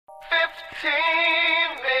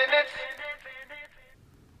minutes.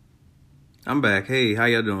 I'm back. Hey, how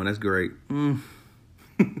y'all doing? That's great.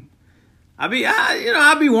 I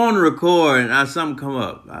be wanting to record and something come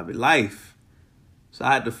up. Life. So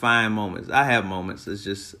I had to find moments. I have moments. It's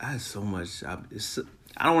just, I have so much. I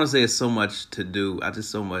don't want to say it's so much to do. I just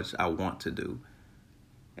so much I want to do.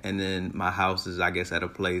 And then my house is, I guess, at a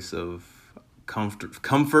place of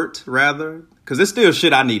comfort rather. Because there's still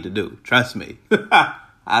shit I need to do. Trust me.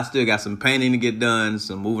 I still got some painting to get done,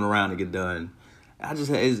 some moving around to get done.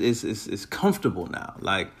 It's comfortable now.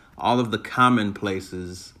 Like, all of the common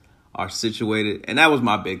places are situated. And that was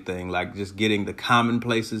my big thing. Like, just getting the common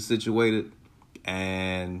places situated.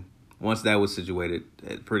 And once that was situated,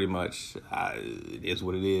 it pretty much it is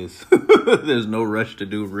what it is. There's no rush to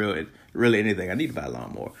do really anything. I need to buy a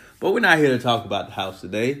lawnmower. But we're not here to talk about the house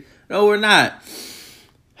today. No, we're not.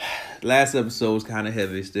 Last episode was kind of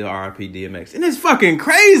heavy. Still RIP DMX. And it's fucking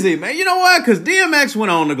crazy, man. You know what? Because DMX went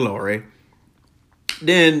on to glory.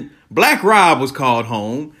 Then Black Rob was called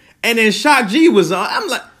home. And then Shock G was on. I'm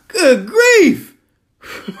like, good grief.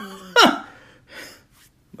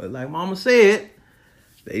 But like Mama said,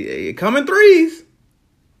 they come in threes.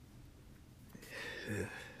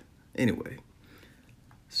 Anyway,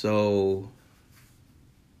 so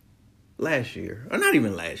last year, or not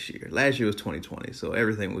even last year. Last year was 2020, so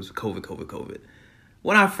everything was COVID.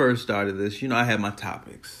 When I first started this, I had my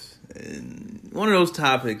topics. And one of those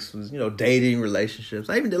topics was, dating, relationships.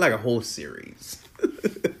 I even did like a whole series.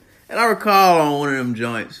 And I recall on one of them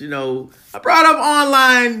joints, I brought up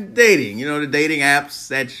online dating, the dating apps,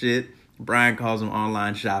 that shit. Brian calls them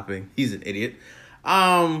online shopping. He's an idiot.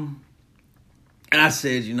 And I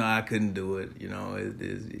said, I couldn't do it.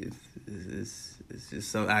 It's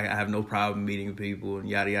just so I have no problem meeting people and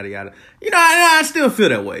yada, yada, yada. I still feel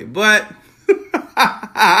that way. But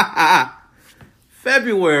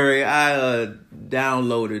February, I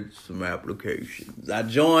downloaded some applications. I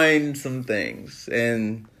joined some things.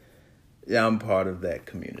 And yeah, I'm part of that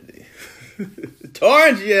community.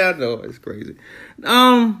 Torrance, yeah, I know, it's crazy.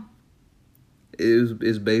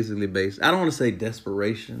 It's basically based, I don't want to say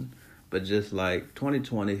desperation, but just like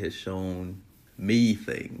 2020 has shown me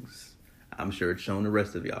things. I'm sure it's shown the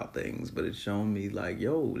rest of y'all things, but it's shown me like,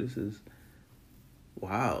 yo, this is,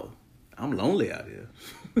 wow, I'm lonely out here.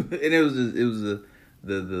 And it was the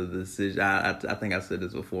decision. I think I said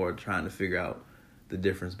this before, trying to figure out the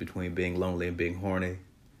difference between being lonely and being horny.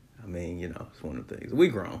 I mean, it's one of the things. We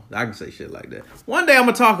grown. I can say shit like that. One day I'm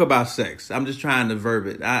going to talk about sex. I'm just trying to verb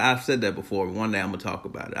it. I've said that before. But one day I'm going to talk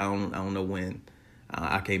about it. I don't know when.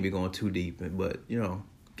 I can't be going too deep. But,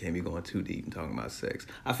 can't be going too deep and talking about sex.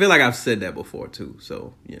 I feel like I've said that before, too.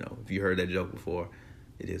 So, if you heard that joke before,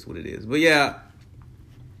 it is what it is. But, yeah.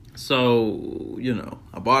 So,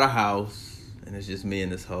 I bought a house. And it's just me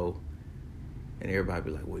and this hoe. And everybody be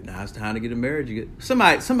like, well, now it's time to get a marriage.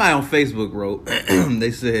 Somebody on Facebook wrote, they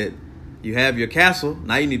said, you have your castle.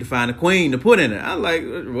 Now you need to find a queen to put in it. I'm like,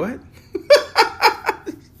 what?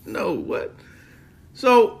 No, what?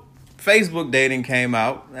 So Facebook dating came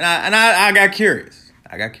out. And I got curious.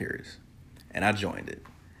 And I joined it.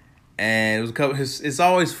 And it was a couple. It's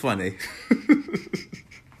always funny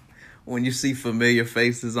when you see familiar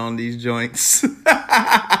faces on these joints.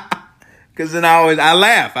 Because then I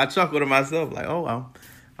laugh. I chuckle to myself like, oh,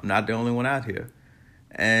 I'm not the only one out here.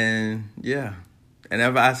 And, yeah. And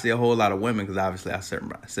if I see a whole lot of women, because obviously I set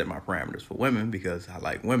my parameters for women because I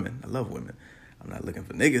like women. I love women. I'm not looking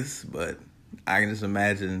for niggas, but I can just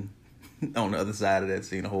imagine on the other side of that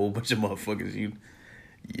seeing a whole bunch of motherfuckers.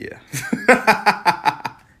 Yeah.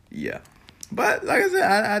 Yeah. But like I said,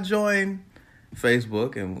 I joined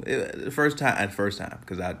Facebook, and the first time,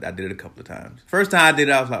 because I did it a couple of times. First time I did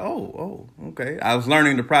it, I was like, oh, okay. I was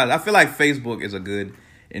learning the process. I feel like Facebook is a good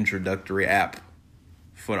introductory app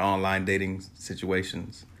for online dating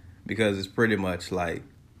situations because it's pretty much like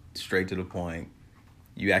straight to the point.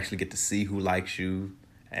 You actually get to see who likes you,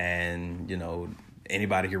 and,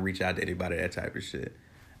 anybody can reach out to anybody, that type of shit.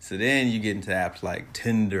 So then you get into apps like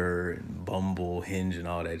Tinder and Bumble, Hinge, and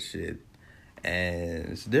all that shit, and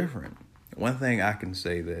it's different. One thing I can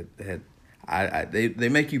say that they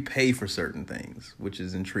make you pay for certain things, which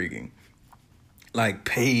is intriguing. Like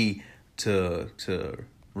pay to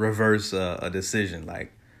reverse a decision,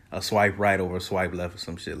 like a swipe right over a swipe left or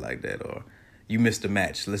some shit like that. Or you missed a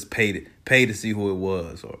match, let's pay to see who it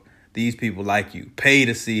was. Or these people like you, pay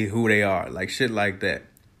to see who they are. Like shit like that.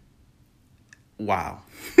 Wow.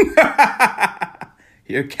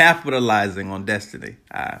 You're capitalizing on destiny.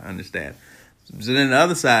 I understand. So then the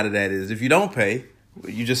other side of that is if you don't pay,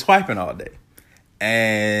 you're just swiping all day.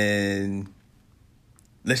 And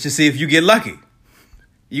let's just see if you get lucky.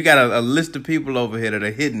 You got a list of people over here that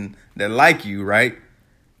are hidden that like you, right?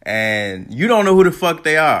 And you don't know who the fuck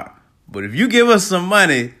they are. But if you give us some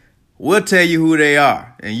money, we'll tell you who they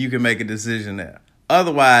are, and you can make a decision there.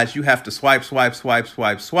 Otherwise, you have to swipe,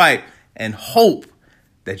 and hope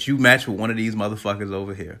that you match with one of these motherfuckers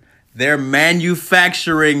over here. They're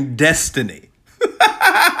manufacturing destiny.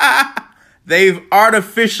 They've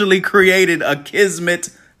artificially created a kismet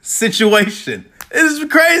situation. This is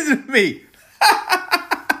crazy to me.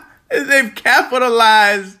 They've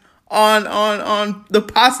capitalized on the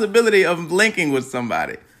possibility of linking with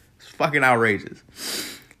somebody. It's fucking outrageous.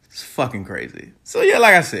 It's fucking crazy. So yeah,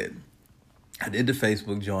 like I said, I did the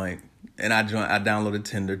Facebook joint, and I downloaded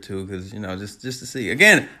Tinder too, because just to see.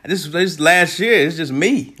 Again, this last year, it's just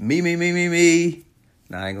me.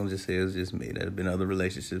 Now I ain't gonna just say it's just me. There's been other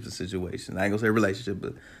relationships and situations. I ain't gonna say relationship,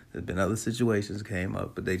 but there's been other situations came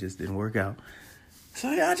up, but they just didn't work out.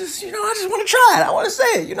 So yeah, I just want to try it. I want to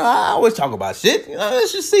say it. I always talk about shit.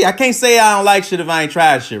 Let's just see. I can't say I don't like shit if I ain't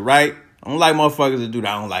tried shit, right? I don't like motherfuckers that do that.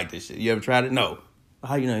 I don't like this shit. You ever tried it? No.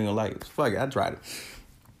 How you know you gonna like it? Fuck it, I tried it.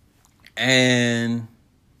 And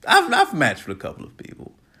I've matched with a couple of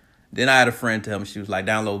people. Then I had a friend tell me, she was like,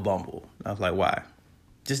 download Bumble. I was like, why?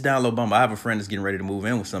 Just download Bumble. I have a friend that's getting ready to move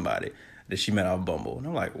in with somebody that she met off Bumble. And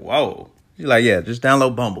I'm like, whoa. She's like, yeah, just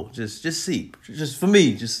download Bumble. Just see. Just for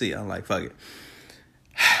me, just see. I'm like, fuck it.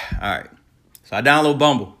 All right. So I download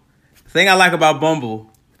Bumble. The thing I like about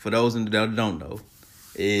Bumble, for those that don't know,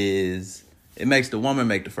 is it makes the woman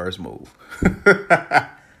make the first move.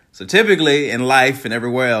 So typically in life and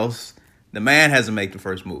everywhere else, the man has to make the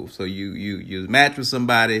first move. So you match with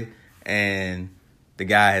somebody and the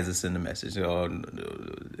guy has to send a message. Or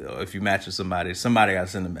if you match with somebody got to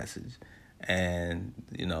send a message. And,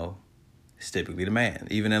 it's typically the man.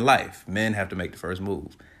 Even in life, men have to make the first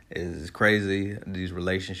move. It's crazy, these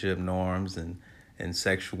relationship norms and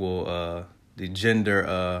sexual, the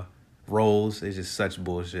gender roles. It's just such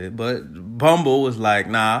bullshit. But Bumble was like,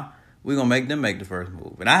 nah, we're going to make them make the first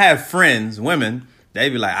move. And I have friends, women, they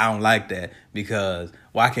be like, I don't like that because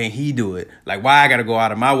why can't he do it? Like, why I got to go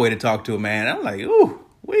out of my way to talk to a man? I'm like, ooh,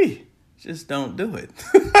 just don't do it.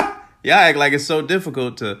 Y'all act like it's so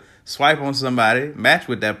difficult to swipe on somebody, match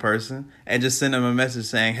with that person, and just send them a message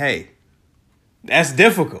saying, hey, that's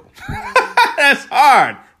difficult. That's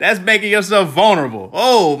hard. That's making yourself vulnerable.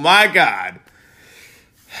 Oh, my God.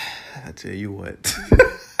 I tell you what.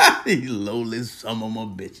 These lowly some of my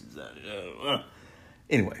bitches out here.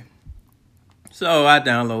 Anyway. So I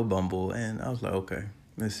download Bumble, and I was like, okay,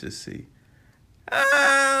 let's just see.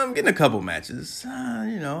 I'm getting a couple matches.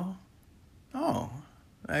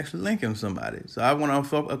 Actually linking somebody. So I went on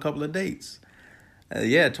a couple of dates.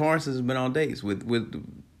 Torrance has been on dates with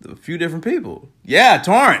a few different people. Yeah,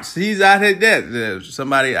 Torrance. He's out here.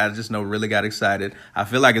 Somebody I just know really got excited. I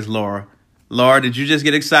feel like it's Laura. Laura, did you just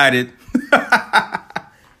get excited?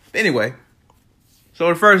 Anyway, so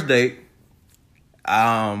the first date,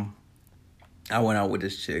 I went out with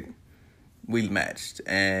this chick. We matched,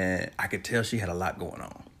 and I could tell she had a lot going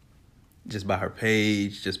on. Just by her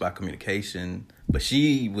page, just by communication. But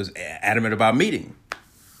she was adamant about meeting.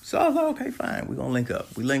 So I was like, okay, fine. We're going to link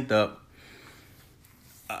up. We linked up.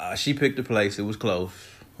 She picked a place. It was close.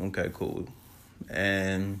 Okay, cool.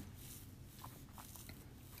 And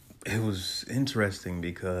it was interesting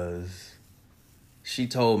because she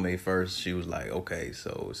told me first, she was like, okay,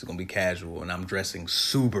 so it's going to be casual. And I'm dressing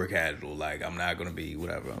super casual. Like, I'm not going to be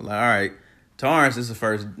whatever. I'm like, all right, Torrance, it's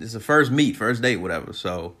the first meet, first date, whatever.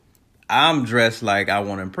 So I'm dressed like I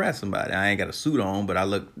want to impress somebody. I ain't got a suit on, but I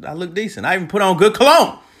look decent. I even put on good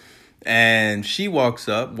cologne. And she walks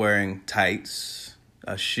up wearing tights,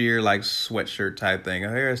 a sheer like sweatshirt type thing. Her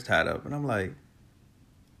hair is tied up. And I'm like,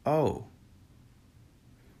 oh.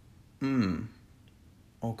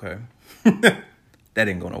 Okay. That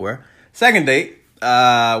didn't go nowhere. Second date,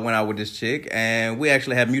 went out with this chick, and we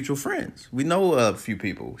actually have mutual friends. We know a few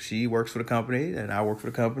people. She works for the company, and I work for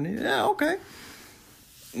the company. Yeah, okay.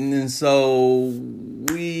 And then so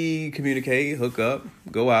we communicate, hook up,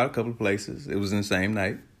 go out a couple of places. It was in the same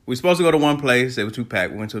night. We were supposed to go to one place. They were too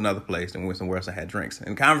packed. We went to another place. Then we went somewhere else and had drinks.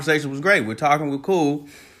 And the conversation was great. We're talking. We're cool.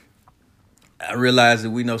 I realized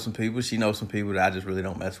that we know some people. She knows some people that I just really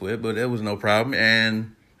don't mess with. But it was no problem.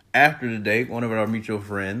 And after the date, one of our mutual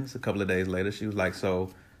friends, a couple of days later, she was like, so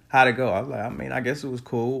how'd it go? I was like, I guess it was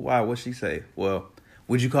cool. Why? What'd she say? Well,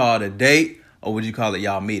 would you call it a date or would you call it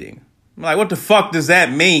y'all meeting? I'm like, what the fuck does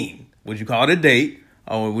that mean? Would you call it a date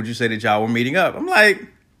or would you say that y'all were meeting up? I'm like,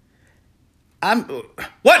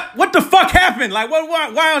 what the fuck happened? Like,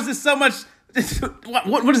 why is this so much?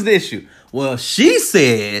 What is the issue? Well, she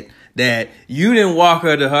said that you didn't walk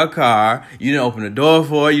her to her car, you didn't open the door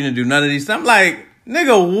for her, you didn't do none of these stuff. I'm like,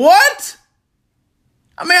 nigga, what?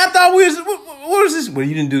 I mean, I thought what was this? Well,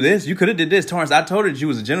 you didn't do this. You could have did this. Torrance, I told her that you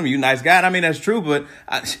was a gentleman, you a nice guy. And I mean, that's true, but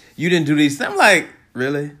you didn't do these things. I'm like,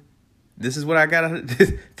 really? This is what I got?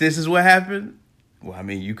 This is what happened? Well, I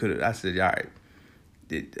mean, you could have. I said, all right.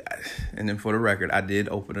 And then for the record, I did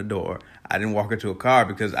open the door. I didn't walk her to a car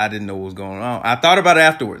because I didn't know what was going on. I thought about it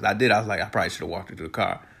afterwards. I did. I was like, I probably should have walked her to the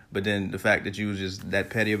car. But then the fact that you was just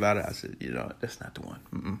that petty about it, I said, that's not the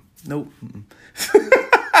one. Nope.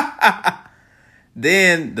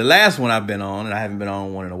 Then the last one I've been on, and I haven't been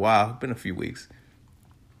on one in a while, it's been a few weeks.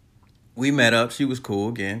 We met up. She was cool.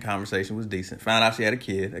 Again, conversation was decent. Found out she had a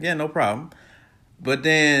kid. Again, no problem. But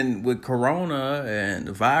then with Corona and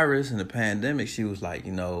the virus and the pandemic, she was like,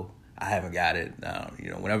 I haven't got it.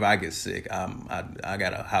 Whenever I get sick, I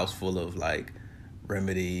got a house full of like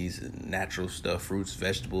remedies and natural stuff, fruits,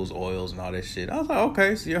 vegetables, oils, and all that shit. I was like,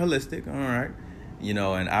 okay, so you're holistic. All right.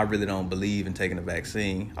 And I really don't believe in taking a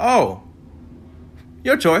vaccine. Oh,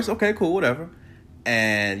 your choice. Okay, cool, whatever.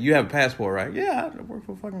 And you have a passport, right? Yeah, I work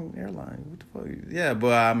for a fucking airline. What the fuck? Yeah,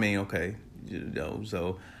 but I mean, okay.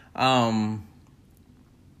 So,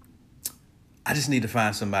 I just need to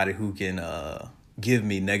find somebody who can give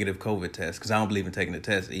me negative COVID tests because I don't believe in taking the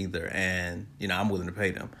test either. And, I'm willing to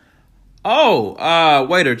pay them. Oh,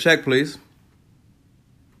 waiter, check, please.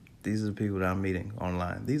 These are the people that I'm meeting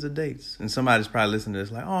online. These are dates. And somebody's probably listening to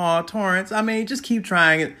this like, oh, Torrance, I mean, just keep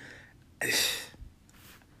trying it.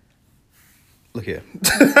 Look here.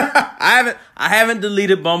 I haven't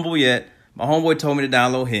deleted Bumble yet. My homeboy told me to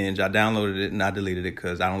download Hinge. I downloaded it and I deleted it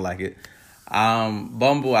because I don't like it.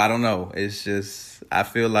 Bumble, I don't know. It's just, I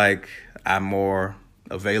feel like I'm more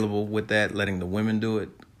available with that, letting the women do it,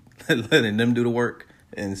 letting them do the work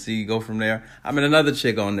and go from there. I mean, another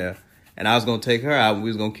chick on there and I was going to take her out and we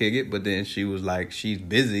was going to kick it. But then she was like, she's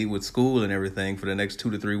busy with school and everything for the next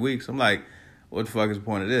 2 to 3 weeks. I'm like, what the fuck is the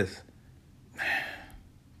point of this?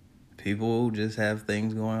 People just have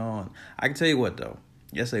things going on. I can tell you what, though.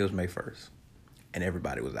 Yesterday was May 1st, and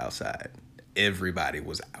everybody was outside. Everybody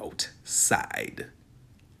was outside.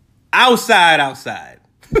 Outside.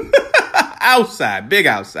 Outside, big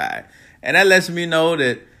outside. And that lets me know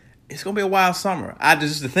that it's going to be a wild summer.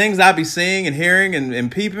 The things I be seeing and hearing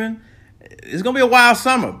and peeping, it's going to be a wild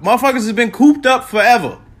summer. Motherfuckers have been cooped up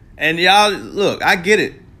forever. And y'all, look, I get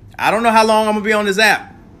it. I don't know how long I'm going to be on this app.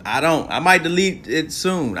 I might delete it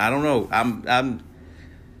soon. I don't know.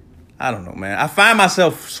 I don't know, man. I find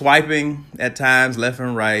myself swiping at times left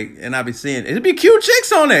and right, and I be seeing it'd be cute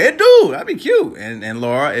chicks on there. It do. I'd be cute. And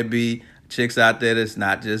Laura, it'd be chicks out there that's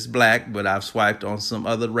not just black, but I've swiped on some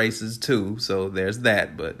other races too. So there's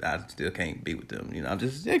that, but I still can't be with them.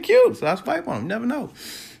 They're cute. So I swipe on them. Never know.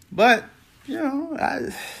 But,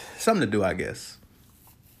 something to do, I guess.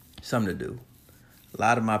 Something to do. A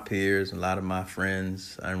lot of my peers, a lot of my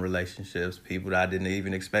friends are in relationships, people that I didn't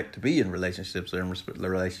even expect to be in relationships or in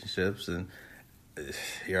relationships. And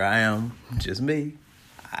here I am, just me.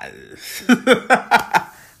 I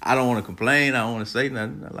don't want to complain. I don't want to say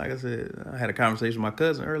nothing. Like I said, I had a conversation with my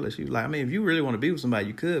cousin earlier. She was like, I mean, if you really want to be with somebody,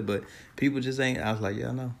 you could, but people just ain't. I was like,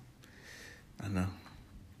 yeah, I know.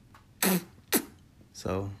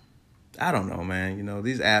 So, I don't know, man.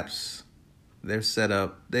 These apps, they're set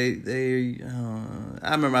up. I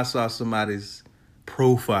remember I saw somebody's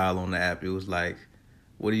profile on the app. It was like,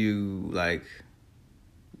 what do you like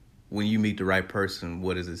when you meet the right person?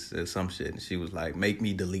 What is this? Some shit. And she was like, make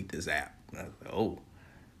me delete this app. And I was like, oh,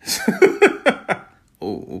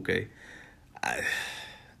 oh, okay. I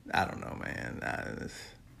don't know, man.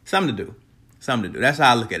 Something to do. That's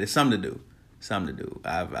how I look at it. Something to do.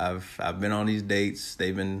 I've been on these dates.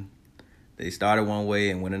 They started one way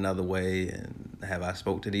and went another way. And have I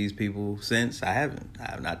spoke to these people since? I haven't. I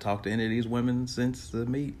have not talked to any of these women since the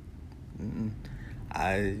meet. And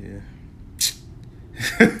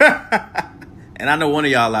I know one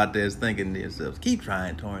of y'all out there is thinking to yourselves, keep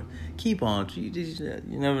trying, Torrance. Keep on. You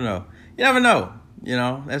never know. You never know.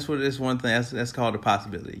 That's what this one thing, that's called a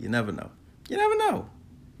possibility. You never know. You never know.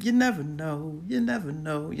 You never know. You never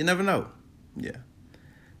know. You never know. Yeah.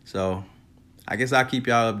 So I guess I'll keep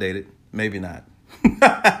y'all updated. Maybe not.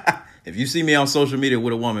 If you see me on social media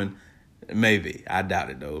with a woman, maybe. I doubt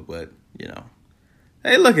it, though. But,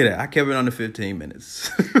 hey, look at that. I kept it under 15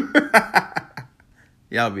 minutes.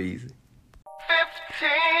 Y'all be easy. 15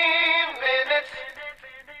 minutes.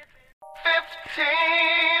 15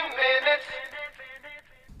 minutes.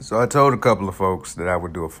 So I told a couple of folks that I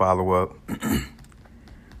would do a follow-up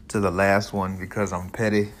to the last one because I'm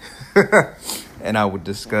petty. And I would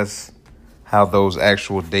discuss how those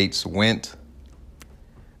actual dates went.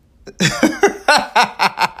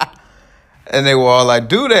 And they were all like,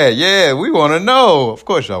 do that. Yeah, we want to know. Of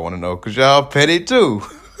course y'all want to know because y'all petty too.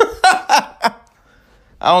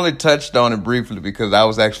 I only touched on it briefly because I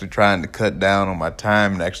was actually trying to cut down on my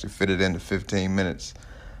time and actually fit it into 15 minutes.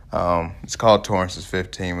 It's called Torrance's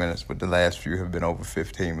 15 minutes, but the last few have been over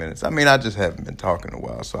 15 minutes. I mean, I just haven't been talking a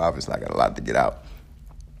while, so obviously I got a lot to get out.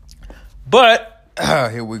 But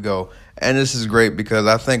here we go. And this is great because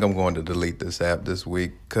I think I'm going to delete this app this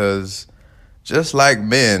week because just like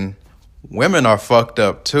men, women are fucked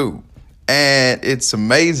up too. And it's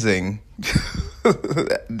amazing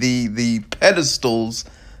the pedestals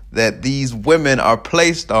that these women are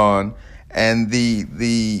placed on and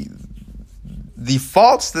the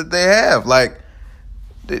faults that they have. Like,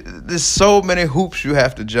 there's so many hoops you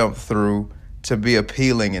have to jump through to be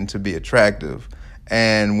appealing and to be attractive.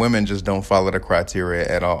 And women just don't follow the criteria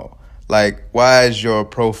at all. Like, why is your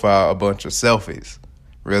profile a bunch of selfies?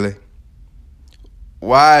 Really?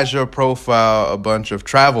 Why is your profile a bunch of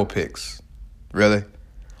travel pics? Really?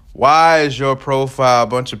 Why is your profile a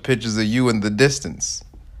bunch of pictures of you in the distance?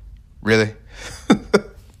 Really?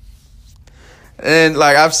 And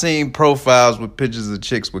like, I've seen profiles with pictures of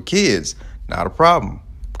chicks with kids. Not a problem.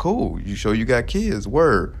 Cool. You show you got kids.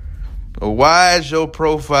 Word. But why is your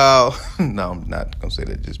profile? No, I'm not going to say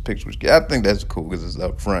that. Just pictures with kids. I think that's cool because it's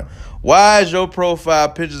up front. Why is your profile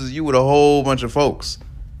pictures of you with a whole bunch of folks?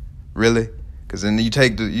 Really? Because then you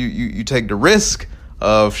take you take the risk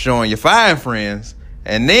of showing your fine friends,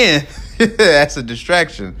 and then that's a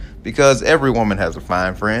distraction because every woman has a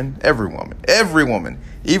fine friend. Every woman.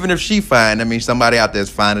 Even if she fine, that means somebody out there is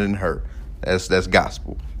finer than her. That's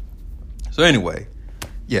gospel. So anyway,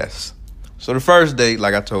 yes. So the first date,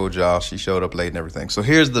 like I told y'all, she showed up late and everything. So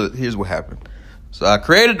here's what happened. So I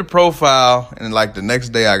created the profile, and like the next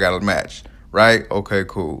day I got a match. Right? Okay,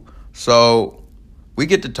 cool. So we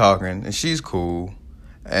get to talking, and she's cool.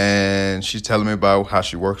 And she's telling me about how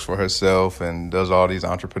she works for herself and does all these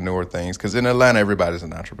entrepreneur things. Because in Atlanta, everybody's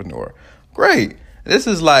an entrepreneur. Great. This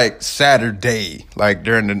is like Saturday. Like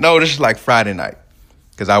this is like Friday night.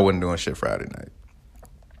 Because I wasn't doing shit Friday night.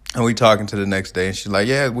 And we talking to the next day. And she's like,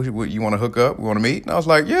 yeah, you want to hook up? We want to meet? And I was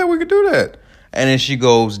like, yeah, we could do that. And then she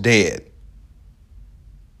goes dead.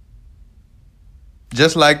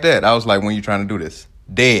 Just like that. I was like, when you trying to do this?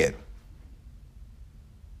 Dead.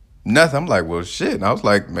 Nothing. I'm like, well, shit. And I was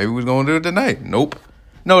like, maybe we was going to do it tonight. Nope.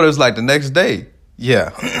 No, it was like the next day.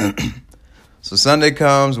 Yeah. So Sunday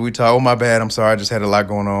comes, we talk, oh, my bad, I'm sorry, I just had a lot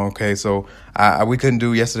going on. Okay, so we couldn't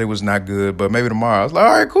do, yesterday was not good, but maybe tomorrow. I was like,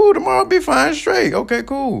 all right, cool, tomorrow I'll be fine, straight. Okay,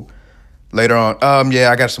 cool. Later on,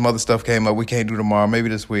 yeah, I got some other stuff came up. We can't do tomorrow, maybe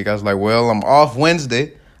this week. I was like, well, I'm off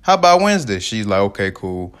Wednesday. How about Wednesday? She's like, okay,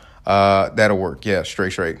 cool. That'll work. Yeah,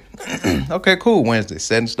 straight. Okay, cool, Wednesday,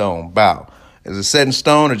 set in stone, bow. Is it set in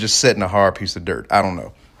stone or just set in a hard piece of dirt? I don't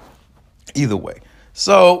know. Either way.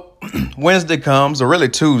 So Wednesday comes, or really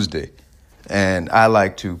Tuesday. And I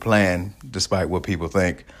like to plan, despite what people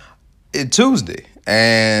think, it's Tuesday.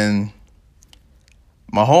 And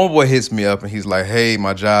my homeboy hits me up and he's like, hey,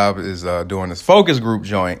 my job is doing this focus group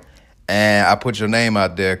joint. And I put your name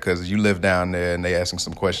out there because you live down there and they asking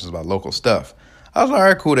some questions about local stuff. I was like, all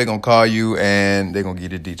right, cool. They're going to call you and they're going to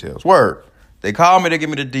give you the details. Word. They call me, they give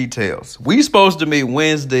me the details. We supposed to meet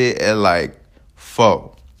Wednesday at like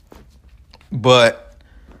 4. But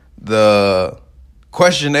the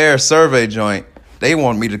questionnaire survey joint, they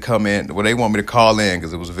want me to come in, well, they want me to call in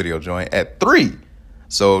because it was a video joint at 3.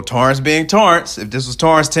 So Torrance being Torrance, if this was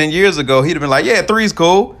Torrance 10 years ago, he'd have been like, yeah, 3's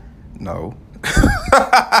cool. No.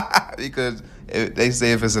 Because they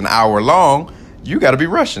say if it's an hour long, you got to be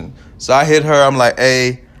rushing. So I hit her. I'm like,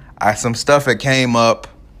 hey, some stuff that came up.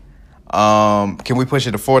 Can we push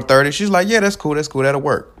it to 4:30? She's like, yeah, that's cool. That'll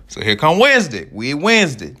work. So here come Wednesday.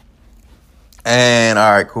 Wednesday. And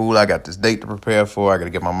all right, cool. I got this date to prepare for. I got to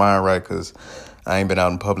get my mind right because I ain't been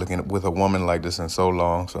out in public with a woman like this in so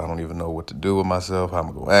long. So I don't even know what to do with myself, how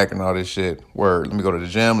I'm going to act and all this shit. Word. Let me go to the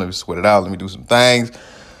gym. Let me sweat it out. Let me do some things.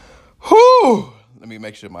 Whew. Let me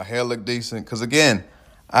make sure my hair look decent. Because again,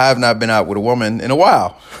 I have not been out with a woman in a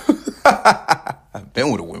while. I've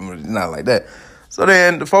been with a woman, but it's not like that. So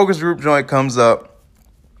then the focus group joint comes up.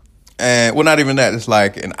 And well, not even that. It's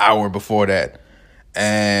like an hour before that.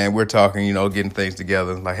 And we're talking, getting things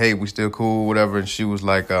together. Like, hey, we still cool, whatever. And she was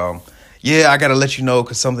like, yeah, I got to let you know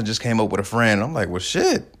because something just came up with a friend. I'm like, well,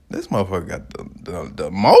 shit, this motherfucker got the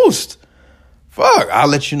most. Fuck, I'll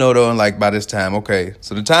let you know, though. And like by this time, okay.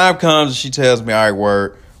 So the time comes and she tells me, all right,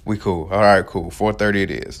 word, we cool. All right, cool. 4:30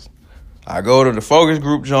 it is. I go to the focus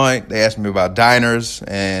group joint. They asked me about diners,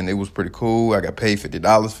 and it was pretty cool. I got paid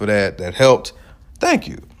 $50 for that. That helped. Thank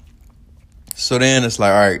you. So then it's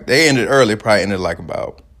like, all right, they ended early, probably ended like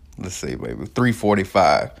about, let's see, maybe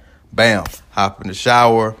 3:45. Bam, hop in the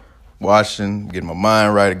shower, washing, getting my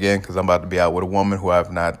mind right again because I'm about to be out with a woman who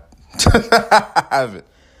I've not. haven't.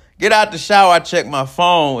 Get out the shower, I check my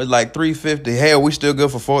phone. It's like 3:50. Hey, are we still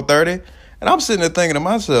good for 4:30? And I'm sitting there thinking to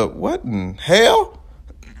myself, what in hell?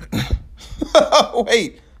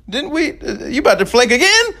 Wait, didn't we? You about to flake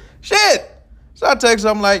again? Shit. So I text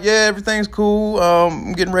her, I'm like, yeah, everything's cool.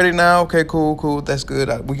 I'm getting ready now. Okay, cool. That's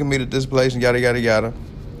good. We can meet at this place and yada, yada, yada.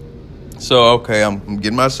 So, okay, I'm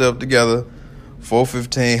getting myself together.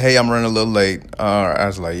 4:15. Hey, I'm running a little late. I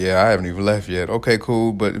was like, yeah, I haven't even left yet. Okay,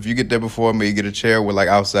 cool. But if you get there before me, get a chair with like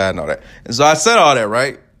outside and all that. And so I said all that,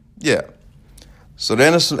 right? Yeah. So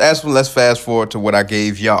then let's fast forward to what I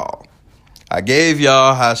gave y'all. I gave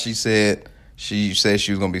y'all how she said she was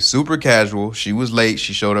going to be super casual. She was late.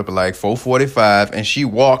 She showed up at like 4:45 and she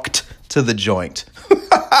walked to the joint.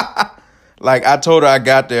 Like I told her I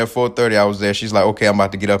got there at 4:30. I was there. She's like, okay, I'm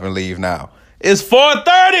about to get up and leave now. It's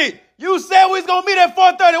 4:30. You said we was going to meet at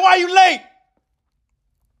 4:30. Why are you late?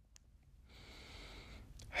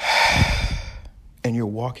 And you're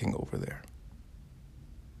walking over there.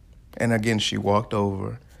 And again, she walked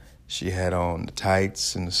over. She had on the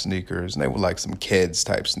tights and the sneakers. And they were like some Keds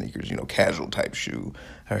type sneakers, casual type shoe.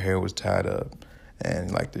 Her hair was tied up.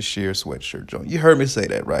 And like the sheer sweatshirt joint. You heard me say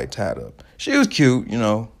that, right? Tied up. She was cute,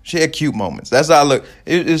 She had cute moments. That's how I look.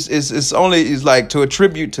 It's like to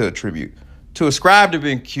attribute. To ascribe to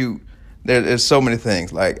being cute, there's so many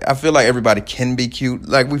things. Like, I feel like everybody can be cute.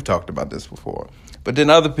 Like, we've talked about this before. But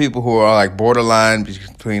then other people who are like borderline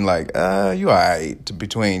between like, you all right, to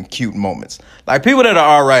between cute moments. Like, people that are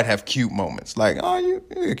all right have cute moments. Like, oh,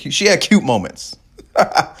 you're cute. She had cute moments.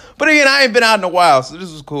 But again, I ain't been out in a while, so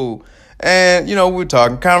this was cool. And, we were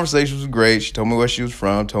talking. Conversation was great. She told me where she was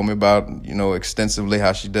from, told me about, extensively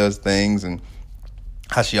how she does things and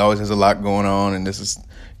how she always has a lot going on. And this is,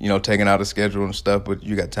 taking out a schedule and stuff, but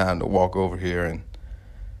you got time to walk over here and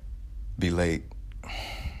be late.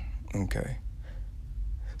 Okay.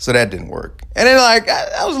 So that didn't work. And then, like,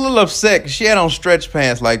 I was a little upset because she had on stretch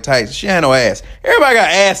pants like tights. She had no ass. Everybody got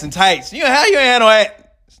ass and tights. How you ain't had no ass?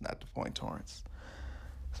 It's not the point, Torrance.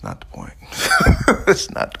 It's not the point.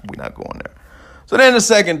 We're not going there. So then the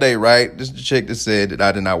second day, right, this is the chick that said that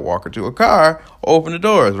I did not walk her to a car, open the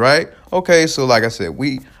doors, right? Okay, so like I said,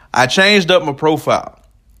 I changed up my profile.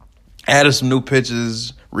 Added some new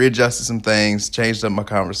pictures, readjusted some things, changed up my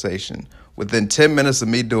conversation. Within 10 minutes of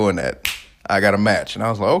me doing that, I got a match. And I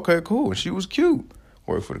was like, okay, cool. And she was cute.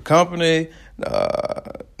 Worked for the company,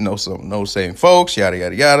 know same folks, yada,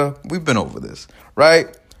 yada, yada. We've been over this,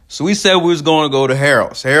 right? So we said we was going to go to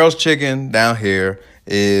Harold's. Harold's Chicken down here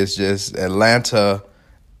is just Atlanta.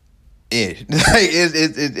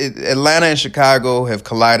 Atlanta and Chicago have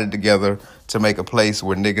collided together to make a place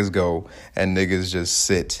where niggas go and niggas just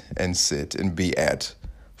sit and be at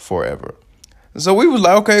forever. So we was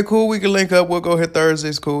like, okay, cool. We can link up. We'll go hit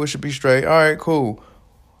Thursdays. Cool. It should be straight. All right, cool.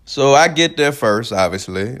 So I get there first,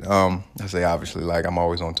 obviously. I say obviously like I'm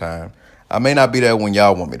always on time. I may not be there when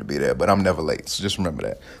y'all want me to be there, but I'm never late. So just remember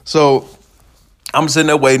that. So I'm sitting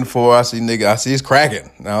there waiting for her. I see it's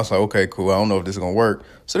cracking. And I was like, okay, cool. I don't know if this is going to work.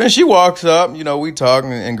 So then she walks up, we talk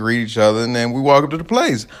and greet each other, and then we walk up to the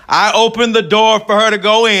place. I opened the door for her to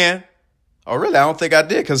go in. Oh, really? I don't think I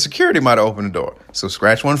did because security might have opened the door. So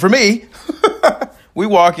scratch one for me. We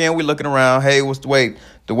walk in, we looking around. Hey, what's the wait?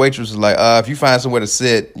 The waitress was like, if you find somewhere to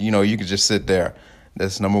sit, you can just sit there.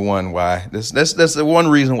 That's number one why. That's the one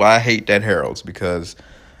reason why I hate that Harold's, because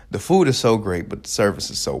the food is so great, but the service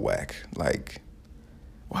is so whack. Like,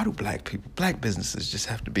 why do black businesses just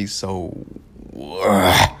have to be so...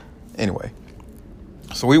 Anyway.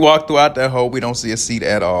 So we walk throughout that hole. We don't see a seat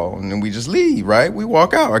at all. And then we just leave, right? We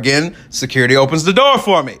walk out. Again, security opens the door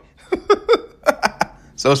for me.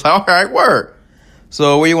 So it's all right, word.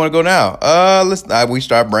 So where you want to go now? We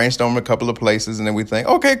start brainstorming a couple of places, and then we think,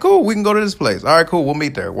 okay, cool, we can go to this place. All right, cool, we'll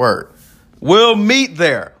meet there. Word. We'll meet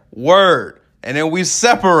there. Word. And then we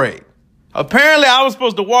separate. Apparently, I was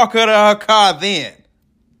supposed to walk her to her car then.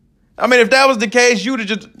 I mean, if that was the case, you'd have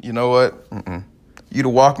just, you know what? I'd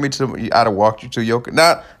have walked you to your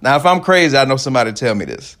car. Now, if I'm crazy, I know somebody tell me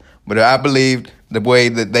this. But I believe the way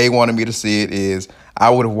that they wanted me to see it is I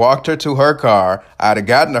would have walked her to her car. I'd have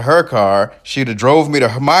gotten to her car. She'd have drove me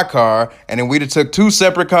to my car. And then we'd have took two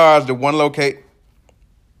separate cars to one locate.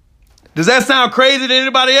 Does that sound crazy to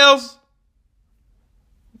anybody else?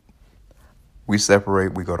 We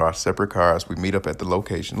separate. We go to our separate cars. We meet up at the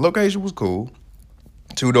location. The location was cool.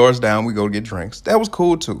 2 doors down, we go get drinks. That was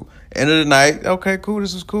cool, too. End of the night, okay, cool,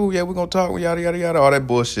 this is cool. Yeah, we're going to talk, yada, yada, yada, all that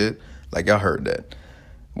bullshit. Like, y'all heard that.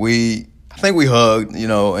 We I think we hugged,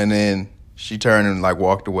 and then she turned and like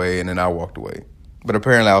walked away, and then I walked away. But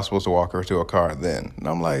apparently I was supposed to walk her to a car then. And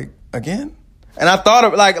I'm like, again? And I thought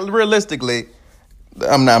of, like, realistically,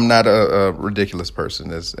 I'm not a ridiculous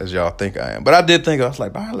person as y'all think I am. But I did think, I was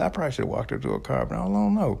like, I probably should have walked her to a car, but I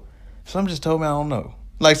don't know. Some just told me I don't know.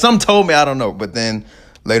 Like, some told me I don't know. But then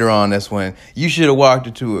later on, that's when you should have walked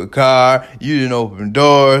her to a car. You didn't open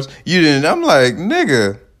doors. You didn't. I'm like,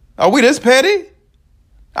 nigga, are we this petty?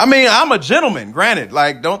 I mean, I'm a gentleman, granted.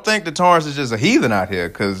 Like, don't think that Torrance is just a heathen out here,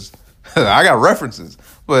 because I got references.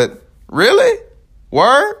 But really?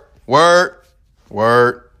 Word?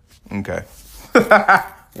 Okay.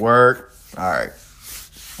 Word. All right.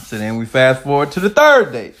 So then we fast forward to the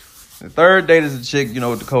third date. The third date is a chick,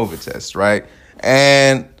 with the COVID test, right?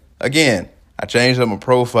 And again, I changed up my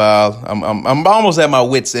profile. I'm almost at my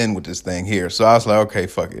wit's end with this thing here. So I was like, okay,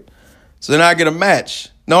 fuck it. So then I get a match.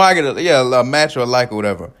 No, I get a match or a like or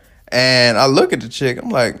whatever. And I look at the chick. I'm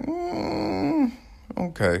like,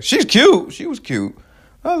 okay. She's cute. She was cute.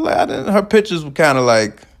 I was like, her pictures were kind of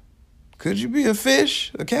like, could you be a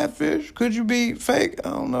fish, a catfish? Could you be fake? I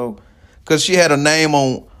don't know. Because she had a name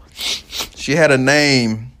on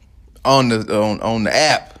the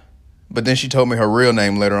app, but then she told me her real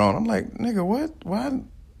name later on. I'm like, nigga, what? Why?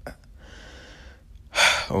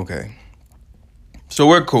 Okay. So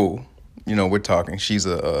we're cool. We're talking. She's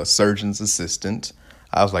a surgeon's assistant.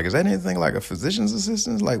 I was like, is that anything like a physician's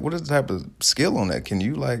assistant? Like, what is the type of skill on that? Can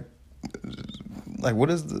you like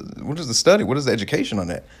what is the study? What is the education on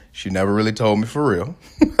that? She never really told me for real.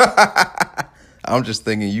 I'm just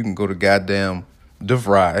thinking you can go to goddamn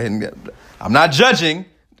DeVry, and I'm not judging.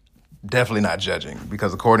 Definitely not judging,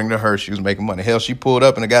 because according to her, she was making money. Hell, she pulled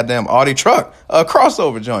up in a goddamn Audi truck, a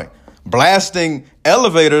crossover joint, blasting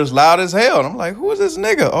elevators loud as hell. And I'm like, who is this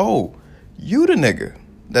nigga? Oh, you the nigga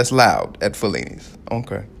that's loud at Fellini's.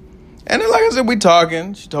 Okay. And then, like I said, we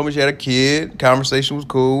talking. She told me she had a kid. Conversation was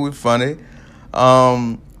cool. We were funny.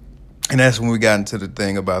 And that's when we got into the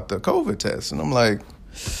thing about the COVID test. And I'm like,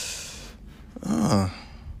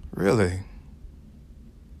 really?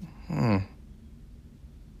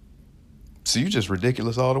 So you just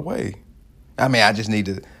ridiculous all the way. I mean, I just need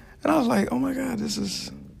to. And I was like, oh my God, this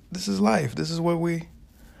is life. This is what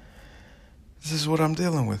I'm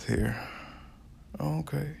dealing with here.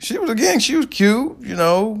 Okay. She was cute,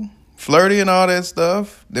 flirty and all that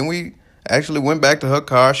stuff. Then we actually went back to her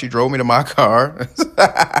car. She drove me to my car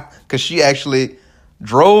because she actually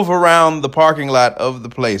drove around the parking lot of the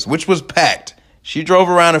place, which was packed. She drove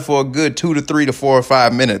around it for a good 2 to 3 to 4 or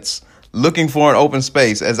 5 minutes looking for an open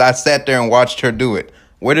space as I sat there and watched her do it.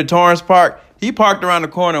 Where did Torrance park? He parked around the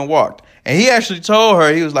corner and walked. And he actually told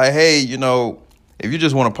her, he was like, hey, if you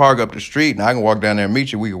just want to park up the street and I can walk down there and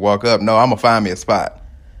meet you, we can walk up. No, I'm going to find me a spot.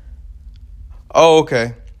 Oh,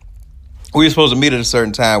 okay. We were supposed to meet at a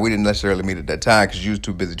certain time. We didn't necessarily meet at that time because you was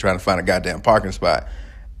too busy trying to find a goddamn parking spot.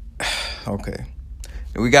 Okay.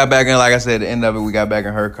 And we got back in, like I said, at the end of it, we got back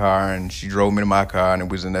in her car and she drove me to my car and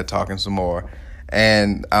we was in there talking some more.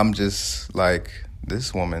 And I'm just like,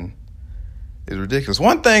 this woman is ridiculous.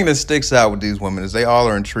 One thing that sticks out with these women is they all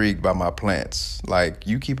are intrigued by my plants. Like,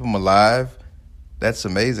 you keep them alive. That's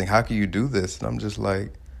amazing. How can you do this? And I'm just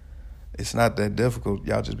like, it's not that difficult.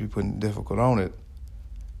 Y'all just be putting difficult on it.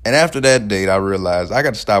 And after that date, I realized I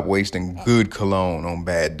got to stop wasting good cologne on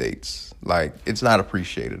bad dates. Like, it's not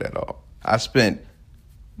appreciated at all. I spent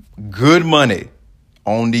good money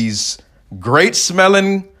on these great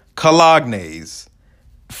smelling colognes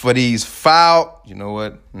for these foul. You know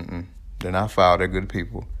what? They're not foul. They're good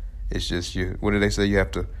people. It's just you. What do they say? You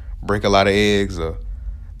have to break a lot of eggs or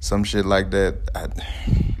some shit like that.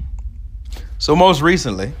 So most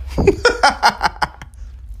recently,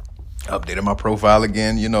 updated my profile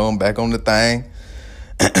again. I'm back on the thing,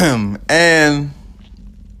 and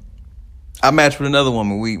I matched with another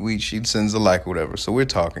woman. She sends a like or whatever. So we're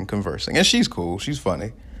talking, conversing, and she's cool. She's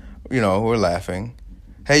funny. We're laughing.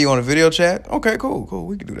 Hey, you want a video chat? Okay, cool.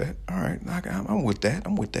 We can do that. All right, I'm with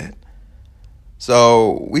that.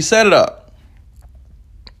 So we set it up,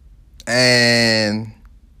 and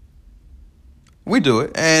we do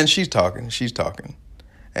it, and she's talking,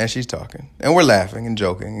 and we're laughing and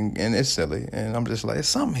joking, and it's silly, and I'm just like, it's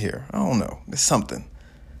something here. I don't know. It's something.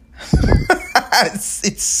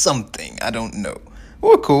 it's something. I don't know.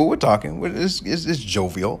 We're cool. We're talking. It's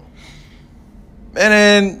jovial. And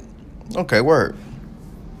then, okay, word.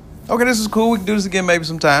 Okay, this is cool. We can do this again maybe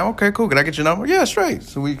sometime. Okay, cool. Can I get your number? Yeah, straight.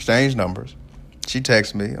 So we exchange numbers. She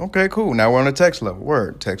texts me. Okay, cool. Now we're on a text level.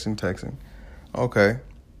 Word. Texting. Okay.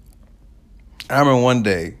 I remember one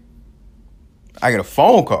day, I get a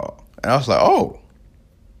phone call. And I was like, oh.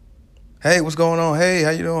 Hey, what's going on? Hey,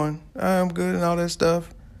 how you doing? I'm good and all that stuff.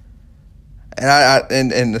 And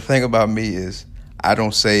and the thing about me is I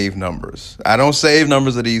don't save numbers. I don't save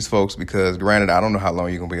numbers of these folks because, granted, I don't know how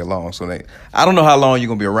long you're gonna be along. I don't know how long you're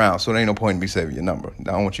gonna be around. So there ain't no point in me saving your number. I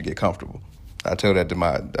don't want you to get comfortable. I tell that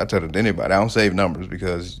to anybody. I don't save numbers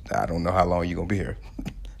because I don't know how long you're gonna be here.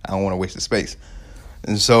 I don't want to waste the space.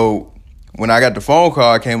 And so when I got the phone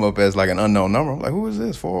call, it came up as like an unknown number. I'm like, who is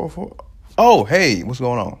this? 404. Oh, hey, what's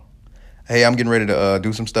going on? Hey, I'm getting ready to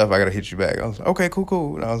do some stuff. I gotta hit you back. I was like, okay,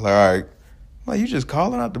 cool. And I was like, all right. Like, you just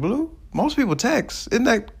calling out the blue? Most people text. Isn't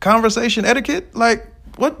that conversation etiquette? Like,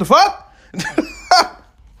 what the fuck?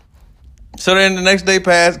 So then the next day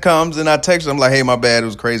comes and I text them like, hey, my bad. It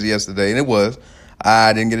was crazy yesterday. And it was.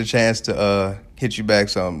 I didn't get a chance to hit you back.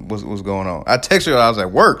 What's going on? I texted her. I was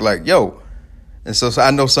at work. Like, yo. And so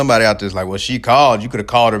I know somebody out there is like, well, she called. You could have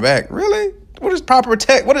called her back. Really? What is proper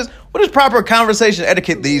text? What is proper conversation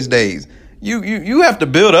etiquette these days? You have to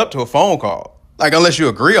build up to a phone call. Like, unless you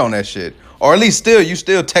agree on that shit. Or at least you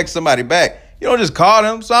still text somebody back. You don't just call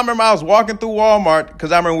them. So I remember I was walking through Walmart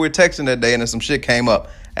because I remember we were texting that day and then some shit came up.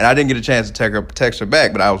 And I didn't get a chance to text her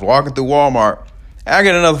back. But I was walking through Walmart and I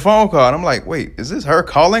get another phone call. And I'm like, wait, is this her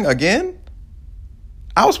calling again?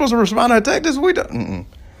 I was supposed to respond to her text this week.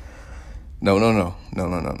 No.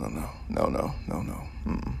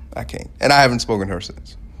 I can't. And I haven't spoken to her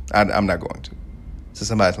since. I'm not going to. So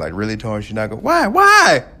somebody's like, really, Torrance, you're not going?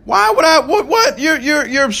 Why would I? What?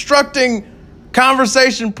 You're obstructing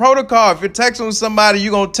conversation protocol. If you're texting with somebody,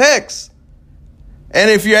 you're going to text. And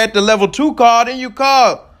if you're at the level 2 call, then you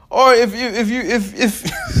call. Or if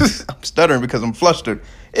I'm stuttering because I'm flustered.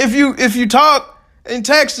 If you talk and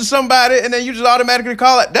text to somebody and then you just automatically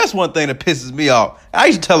call it, that's one thing that pisses me off. I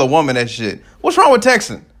used to tell a woman that shit. What's wrong with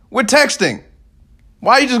texting? We're texting.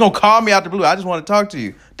 Why are you just going to call me out the blue? I just want to talk to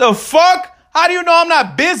you. The fuck? How do you know I'm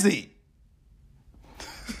not busy?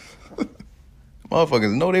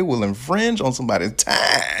 Motherfuckers know they will infringe on somebody's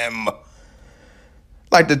time.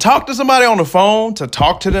 Like, to talk to somebody on the phone, to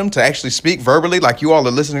talk to them, to actually speak verbally, like you all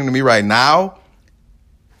are listening to me right now,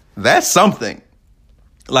 that's something.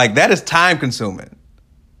 Like, that is time consuming.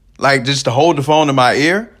 Like, just to hold the phone in my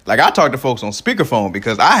ear. Like, I talk to folks on speakerphone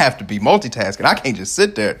because I have to be multitasking. I can't just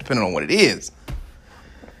sit there depending on what it is.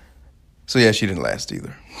 So yeah, she didn't last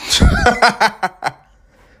either.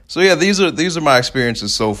 So yeah, these are my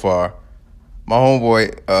experiences so far. My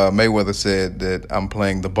homeboy Mayweather said that I'm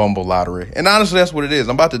playing the Bumble lottery. And honestly, that's what it is.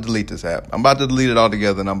 I'm about to delete this app. I'm about to delete it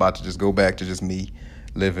altogether, and I'm about to just go back to just me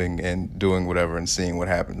living and doing whatever and seeing what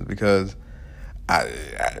happens. Because I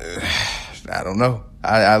don't know.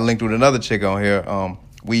 I linked with another chick on here.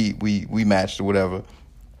 We matched or whatever.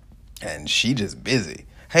 And she just busy.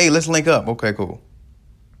 Hey, let's link up. Okay, cool.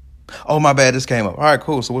 Oh, my bad, this came up. All right,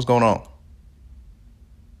 cool. So what's going on?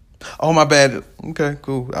 Oh, my bad. Okay,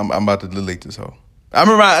 cool. I'm about to delete this hoe. I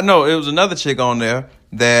remember, it was another chick on there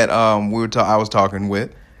that I was talking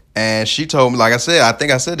with, and she told me, like I said, I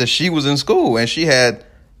think I said that she was in school and she had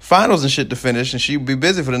finals and shit to finish, and she'd be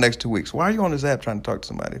busy for the next 2 weeks. Why are you on this app trying to talk to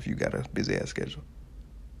somebody if you got a busy ass schedule?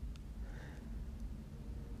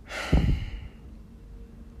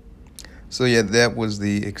 So yeah, that was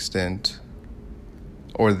the extents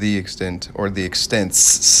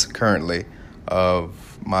currently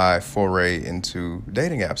of my foray into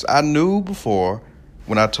dating apps. I knew before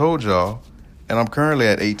when I told y'all, and I'm currently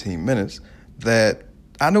at 18 minutes, that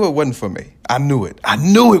I knew it wasn't for me. I knew it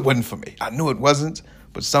wasn't for me. I knew it wasn't,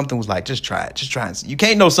 but something was like, just try it. Just try and see. You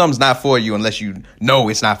can't know something's not for you unless you know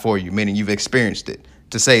it's not for you, meaning you've experienced it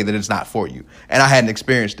to say that it's not for you. And I hadn't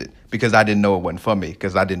experienced it because I didn't know it wasn't for me,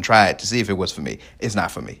 because I didn't try it to see if it was for me. It's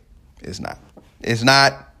not for me. It's not.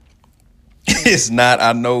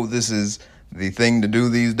 I know this is the thing to do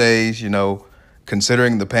these days,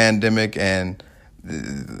 considering the pandemic and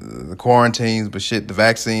the quarantines, but shit, the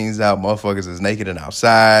vaccines out, motherfuckers is naked and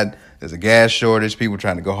outside. There's a gas shortage. People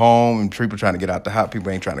trying to go home and people trying to get out the house. People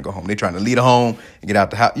ain't trying to go home. They trying to leave the home and get out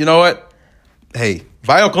the house. You know what? Hey,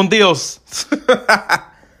 vaya con Dios.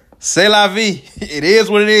 C'est la vie. It is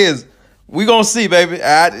what it is. We gonna see, baby.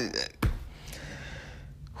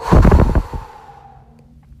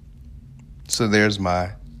 So there's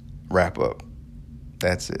my wrap up.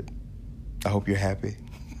 That's it. I hope you're happy,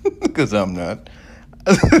 because I'm not.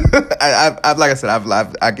 I've like I said,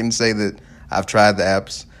 I can say that I've tried the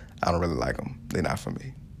apps. I don't really like them. They're not for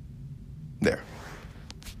me. There.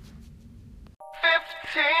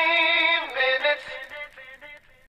 15